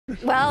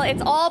Well,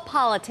 it's all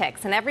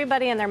politics, and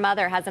everybody and their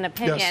mother has an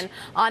opinion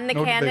on the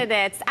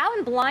candidates.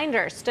 Alan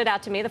Blinder stood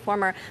out to me, the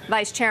former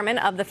vice chairman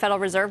of the Federal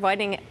Reserve,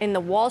 writing in the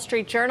Wall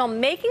Street Journal,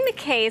 making the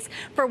case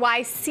for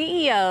why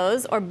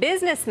CEOs or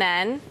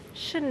businessmen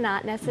should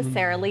not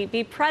necessarily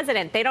be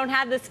president. They don't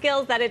have the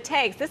skills that it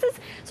takes. This is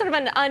sort of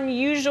an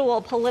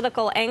unusual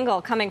political angle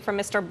coming from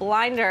Mr.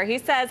 Blinder. He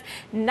says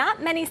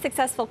not many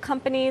successful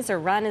companies are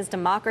run as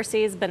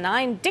democracies.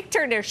 Benign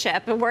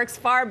dictatorship works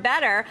far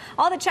better.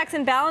 All the checks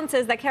and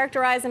balances that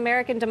characterize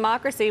American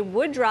democracy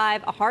would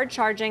drive a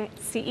hard-charging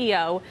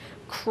CEO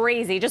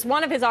crazy. Just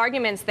one of his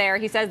arguments there,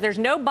 he says there's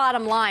no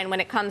bottom line when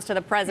it comes to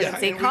the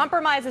presidency.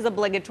 Compromise is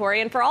obligatory,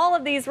 and for all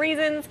of these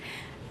reasons,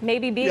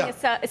 maybe being a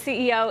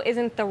CEO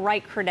isn't the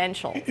right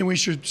credential. And we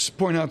should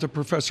point out that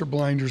Professor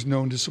Blinder's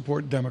known to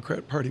support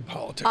Democrat Party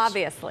politics.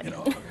 Obviously. You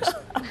know,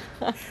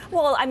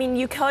 Well, I mean,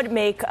 you could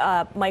make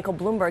Michael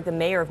Bloomberg, the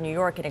mayor of New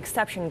York, an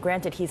exception.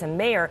 Granted, he's a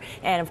mayor.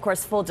 And, of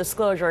course, full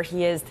disclosure,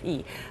 he is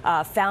the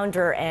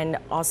founder and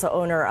also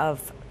owner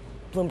of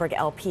Bloomberg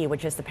LP,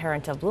 which is the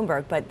parent of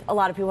Bloomberg. But a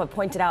lot of people have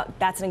pointed out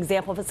that's an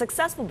example of a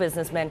successful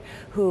businessman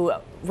who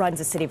runs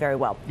a city very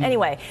well.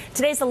 Anyway,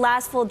 today's the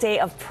last full day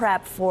of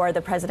prep for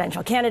the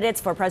presidential candidates,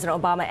 for President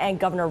Obama and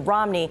Governor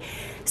Romney.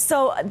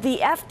 So in the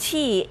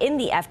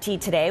FT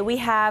today, we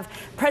have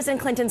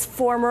President Clinton's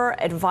former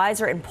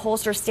advisor and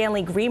pollster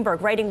Stanley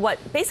Greenberg writing what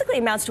basically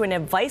amounts to an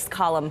advice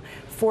column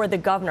for the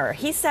governor.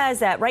 He says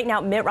that right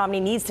now Mitt Romney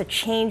needs to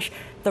change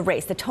the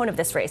race, the tone of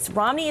this race.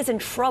 Romney is in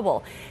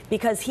trouble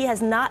because he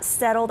has not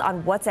settled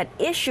on what's at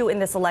issue in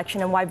this election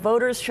and why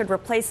voters should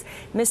replace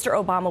Mr.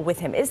 Obama with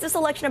him. Is this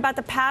election about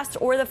the past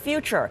or the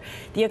future,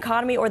 the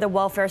economy or the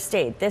welfare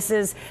state? This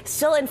is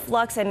still in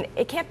flux, and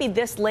it can't be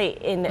this late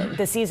in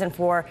the season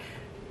for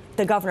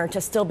the governor to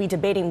still be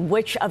debating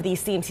which of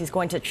these themes he's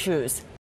going to choose.